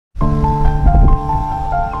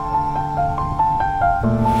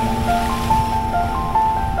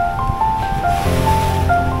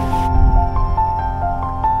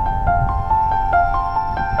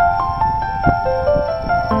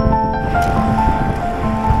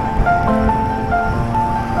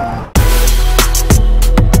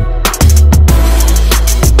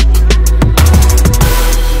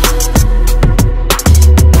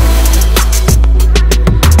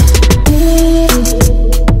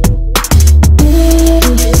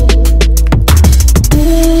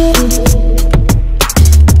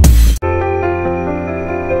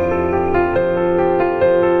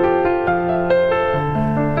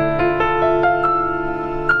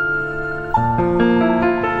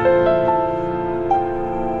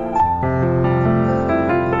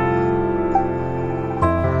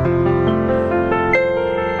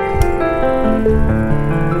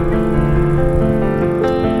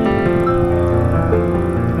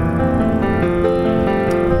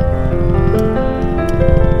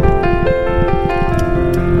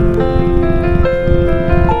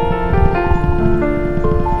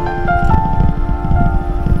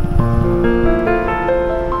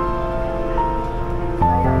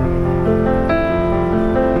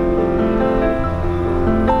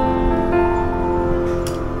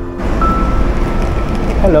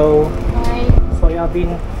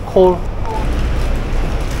cold.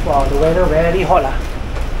 Wow, the weather very hot lah.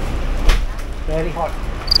 Very hot.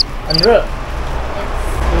 很热。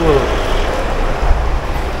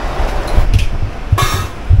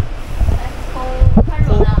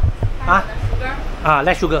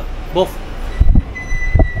less sugar, both.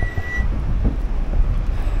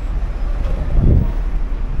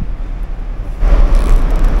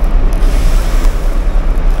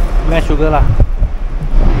 Less sugar lah.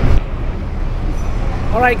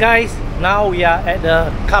 Alright guys, now we are at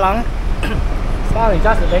the Kallang.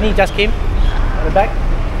 Benny just came at the back.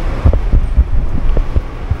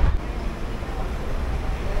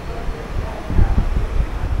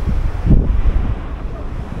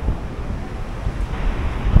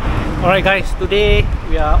 Alright guys, today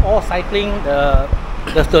we are all cycling the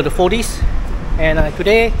foldies, and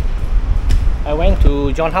today I went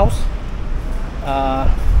to John's house.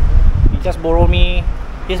 He just borrowed me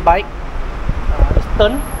his bike. It's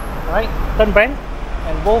Turn, right? Turn brand,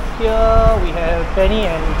 and both here we have Benny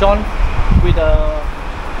and John with the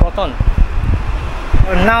Proton.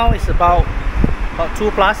 And now it's about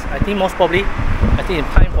 2 plus. I think most probably, I think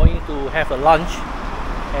it's time for you to have a lunch,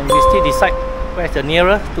 and we still decide where's the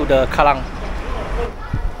nearest to the Kallang.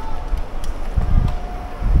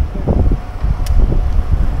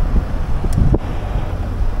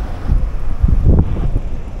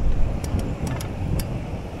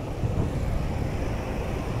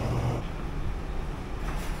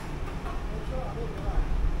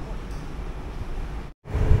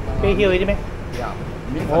 Pay here already, man? Yeah.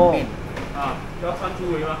 Oh. 要穿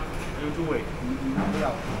猪尾吗？有猪尾。不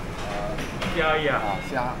要。虾呀。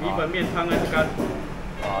虾。米粉面汤还是干？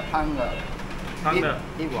汤的。汤的。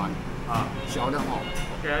一碗。小的哦。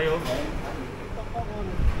加油。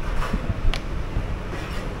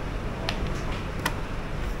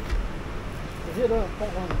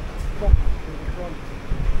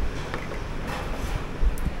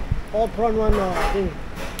All prawn one thing.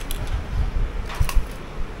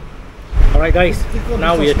 Alright guys,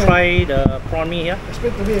 now we try the prawn mee here.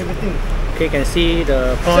 Explain to me everything. Okay, you can see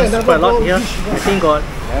the prawns quite a lot here. I think got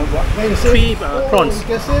 3 prawns,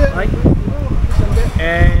 right?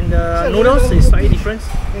 And the noodles is slightly different.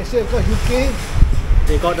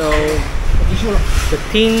 They got the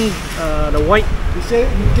tin, the white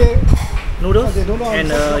noodles and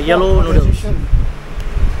yellow noodles.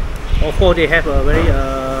 Of course, they have a very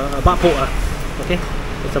bak pork. Okay,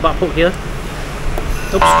 it's a bak pork here.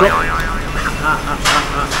 Oops, drop.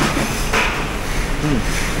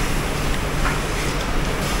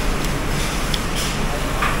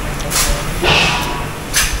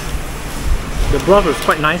 The broth is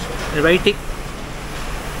quite nice and very thick.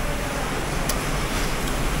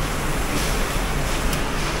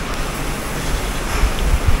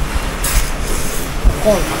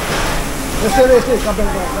 Let's say come back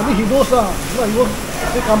now. I mean he knows he won't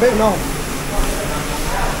say come back now.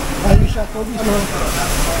 I wish I told you I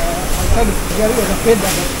tried to get rid of the pain,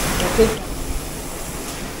 but the pain.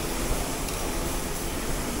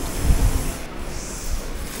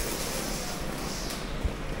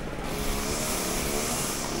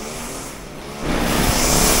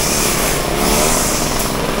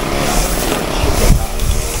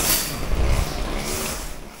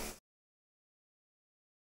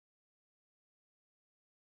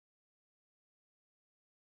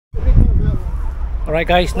 Alright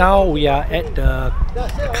guys, now we are at the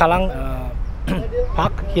Kallang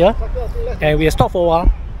park here, and we have stopped for a while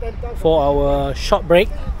for our short break.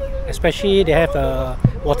 Especially they have a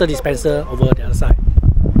water dispenser over the other side.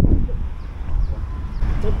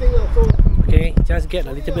 Okay, just get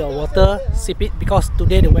a little bit of water, sip it, because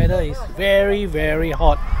today the weather is very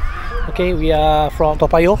hot. Okay, we are from Toa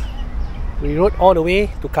Payoh. We rode all the way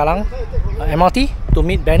to Kallang MRT to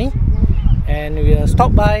meet Benny, and we will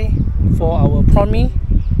stop by for our prawn mee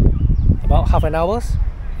about half an hour,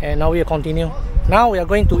 and now we will continue. Now we are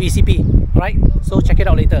going to ECP, right? So check it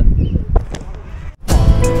out later.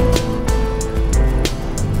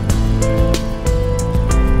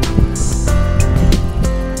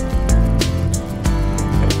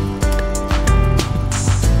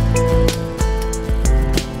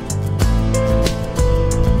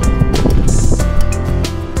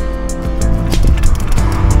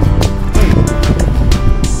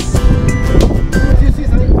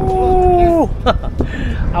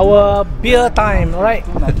 Our beer time, alright?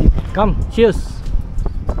 Come, cheers.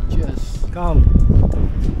 Cheers. Come.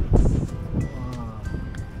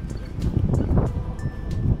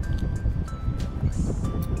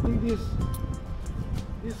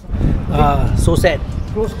 So sad.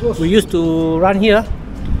 Close. We used to run here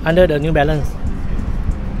under the New Balance.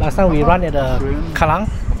 Last time we run at the Kallang.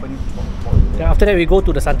 Then after that we go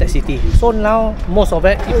to the Suntec City. So now most of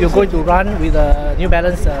it, if you're going to run with a New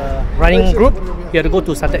Balance running group, you have to go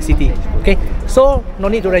to Suntec City. Okay, so no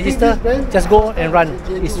need to register, just go and run.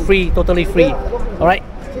 It's free, totally free. Alright.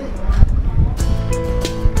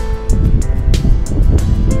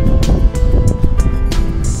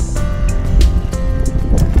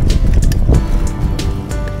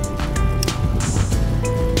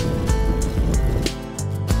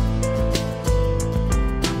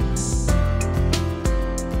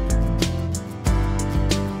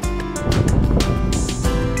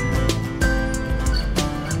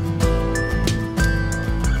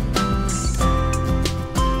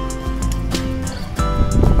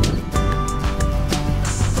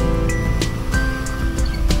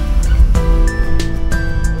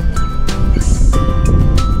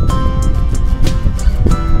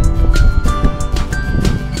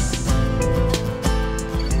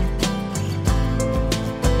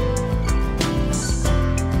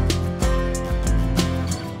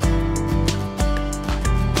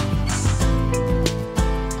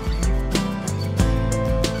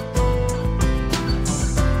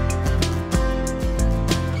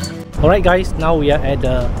 Alright guys, now we are at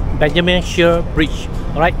the Benjamin Shear Bridge.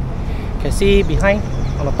 Alright, you can see behind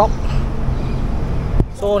on the top.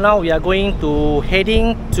 So now we are going to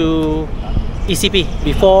heading to ECP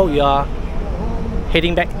before we are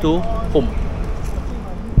heading back to home.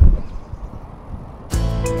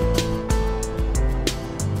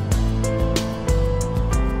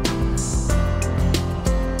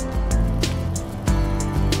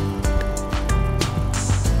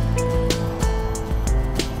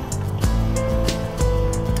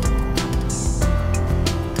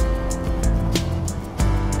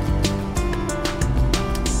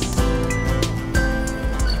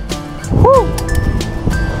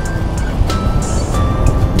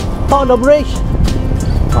 On the bridge,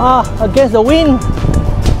 against the wind.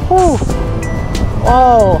 Woo.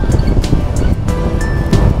 Wow,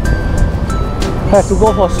 have to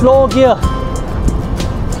go for slow gear,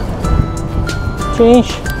 change,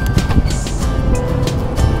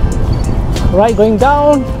 right, going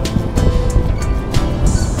down.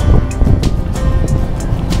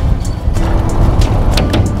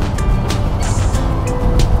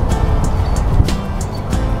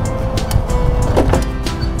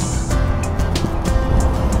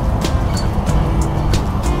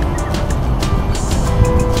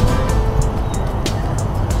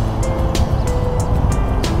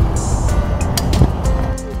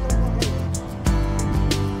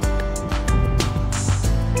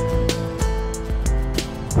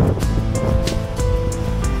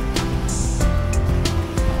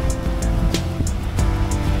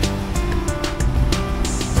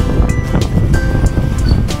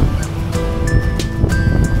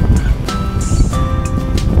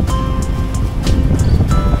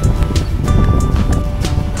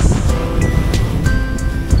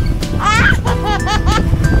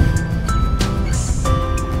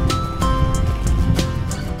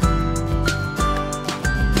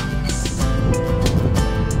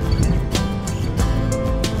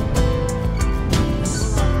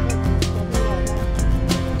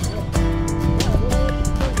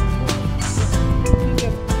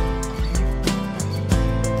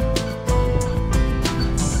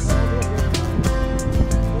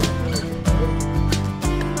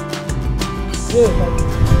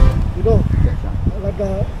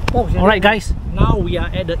 Alright guys, now we are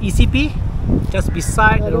at the ECP, just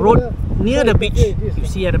beside the road, near the beach. You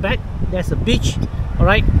see at the back, there's a beach.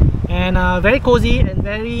 Alright, and very cozy and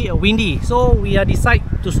very windy. So we decide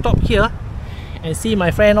to stop here and see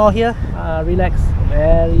my friend all here. Relax,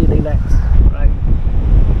 very relaxed. Right.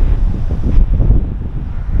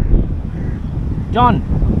 John,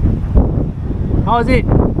 how is it?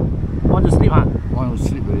 Want to sleep, huh? Want to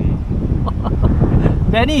sleep already.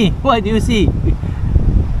 Benny, what do you see?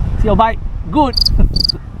 See your bike? Good!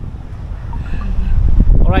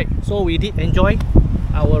 Alright, so we did enjoy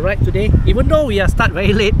our ride today. Even though we are start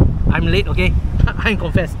very late, I'm late, okay? I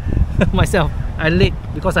confess myself, I'm late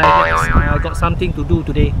because I got something to do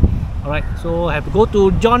today. Alright, so I have to go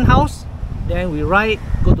to John's house, then we ride,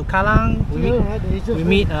 go to Kallang, we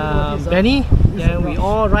meet Benny, then we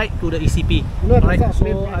all ride to the ECP. Alright,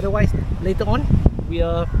 so otherwise later on, we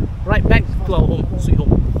are right back to our home, sweet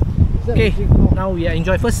home. Okay, now we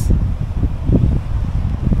enjoy first.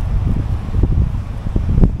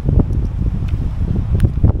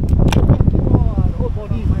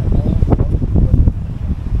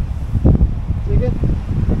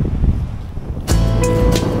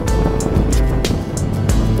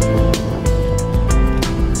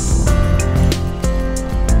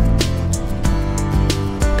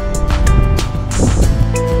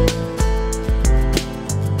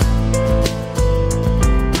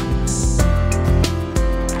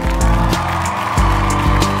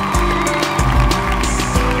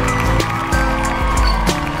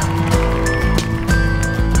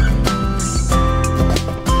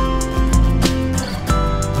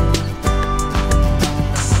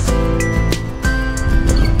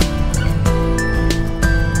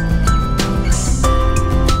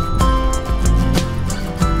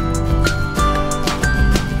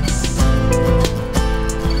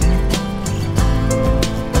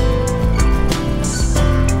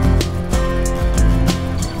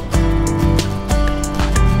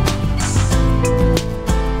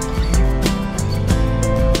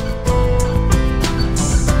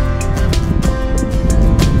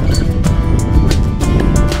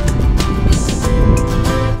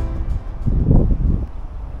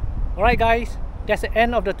 Alright guys, that's the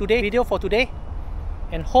end of the video for today,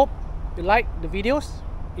 and hope you like the videos.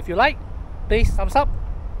 If you like, please thumbs up,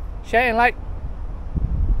 share and like,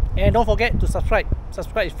 and don't forget to subscribe.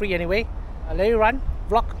 Subscribe is free anyway. Let You Run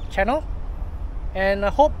vlog channel, and I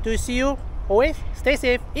hope to see you always. Stay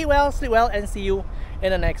safe, eat well, sleep well, and see you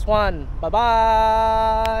in the next one. Bye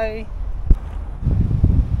bye.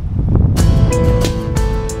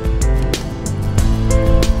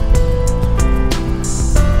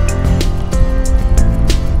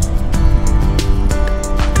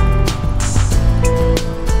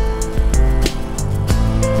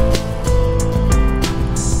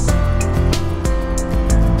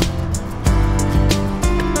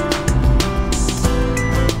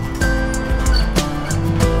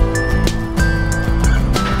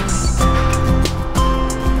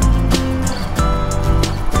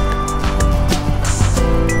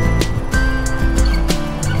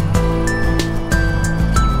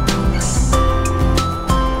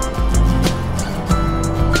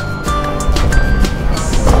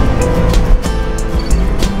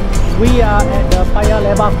 We are at the Paya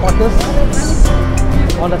Lebar quarters.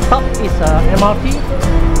 On the top is MRT.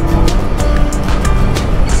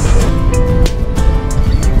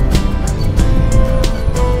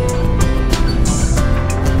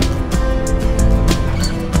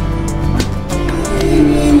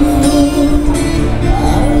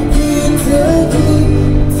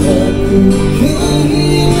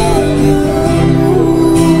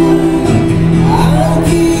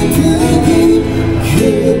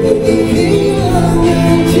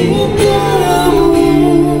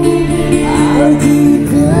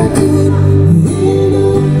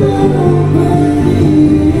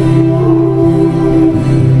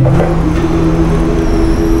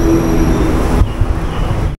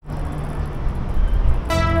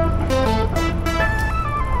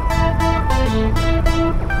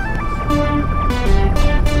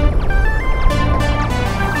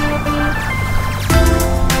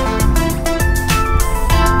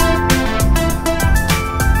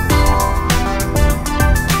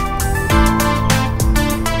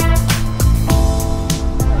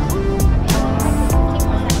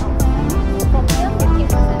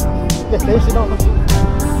 Yes, there is not.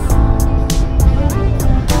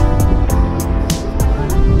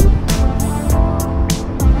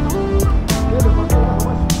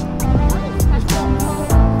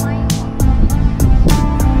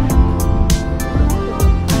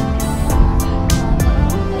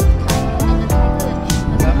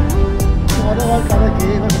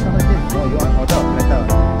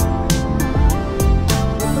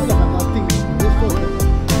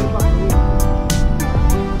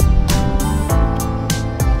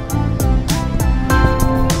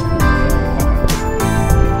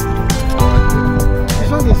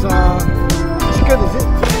 Chicken, is it?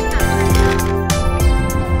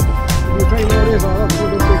 You try nowadays,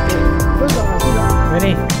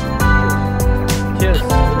 Ready? Cheers.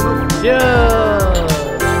 Cheers.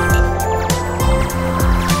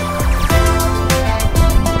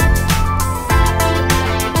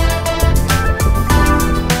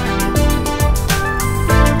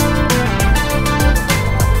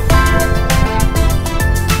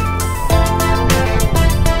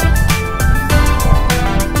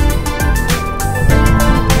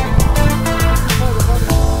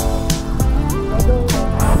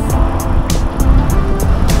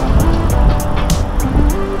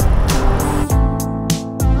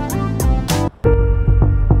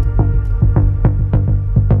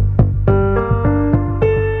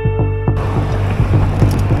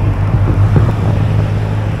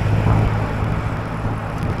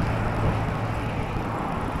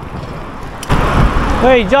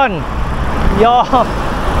 Hey John,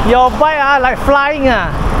 your bike like flying.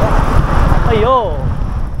 Aiyo.